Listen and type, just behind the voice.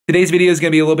Today's video is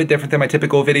going to be a little bit different than my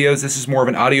typical videos. This is more of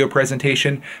an audio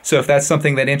presentation, so if that's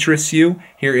something that interests you,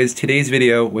 here is today's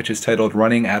video, which is titled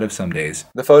Running Out of Some Days.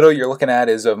 The photo you're looking at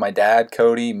is of my dad,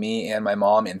 Coty, me, and my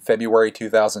mom in February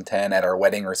 2010 at our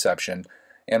wedding reception.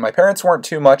 And my parents weren't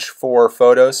too much for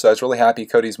photos, so I was really happy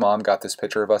Coty's mom got this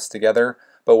picture of us together.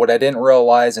 But what I didn't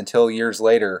realize until years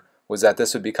later was that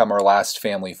this would become our last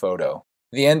family photo.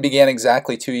 The end began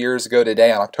exactly 2 years ago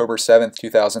today on October 7th,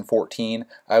 2014.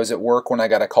 I was at work when I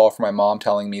got a call from my mom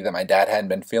telling me that my dad hadn't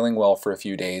been feeling well for a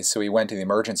few days, so he went to the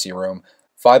emergency room.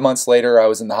 5 months later, I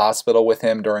was in the hospital with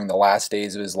him during the last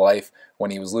days of his life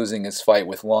when he was losing his fight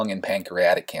with lung and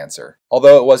pancreatic cancer.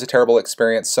 Although it was a terrible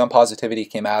experience, some positivity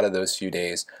came out of those few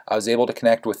days. I was able to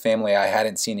connect with family I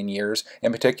hadn't seen in years.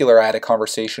 In particular, I had a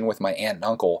conversation with my aunt and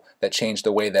uncle that changed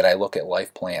the way that I look at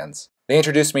life plans. They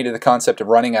introduced me to the concept of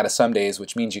running out of some days,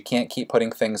 which means you can't keep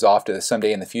putting things off to the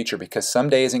someday in the future because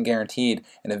someday isn't guaranteed,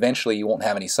 and eventually you won't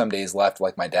have any some days left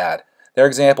like my dad. Their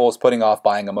example is putting off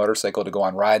buying a motorcycle to go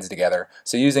on rides together,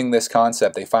 so using this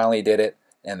concept they finally did it,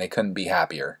 and they couldn't be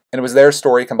happier. And it was their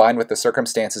story combined with the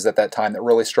circumstances at that time that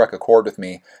really struck a chord with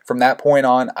me. From that point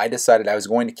on, I decided I was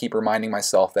going to keep reminding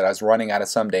myself that I was running out of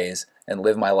some days and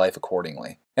live my life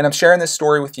accordingly. And I'm sharing this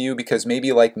story with you because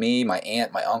maybe like me, my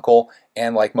aunt, my uncle,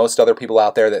 and like most other people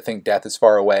out there that think death is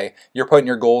far away, you're putting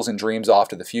your goals and dreams off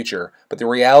to the future. But the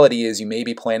reality is you may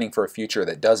be planning for a future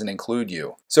that doesn't include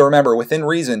you. So remember, within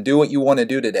reason, do what you want to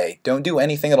do today. Don't do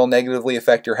anything that'll negatively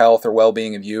affect your health or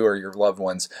well-being of you or your loved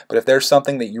ones. But if there's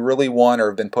something that you really want or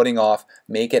have been putting off,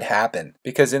 make it happen.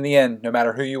 Because in the end, no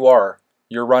matter who you are,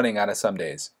 you're running out of some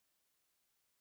days.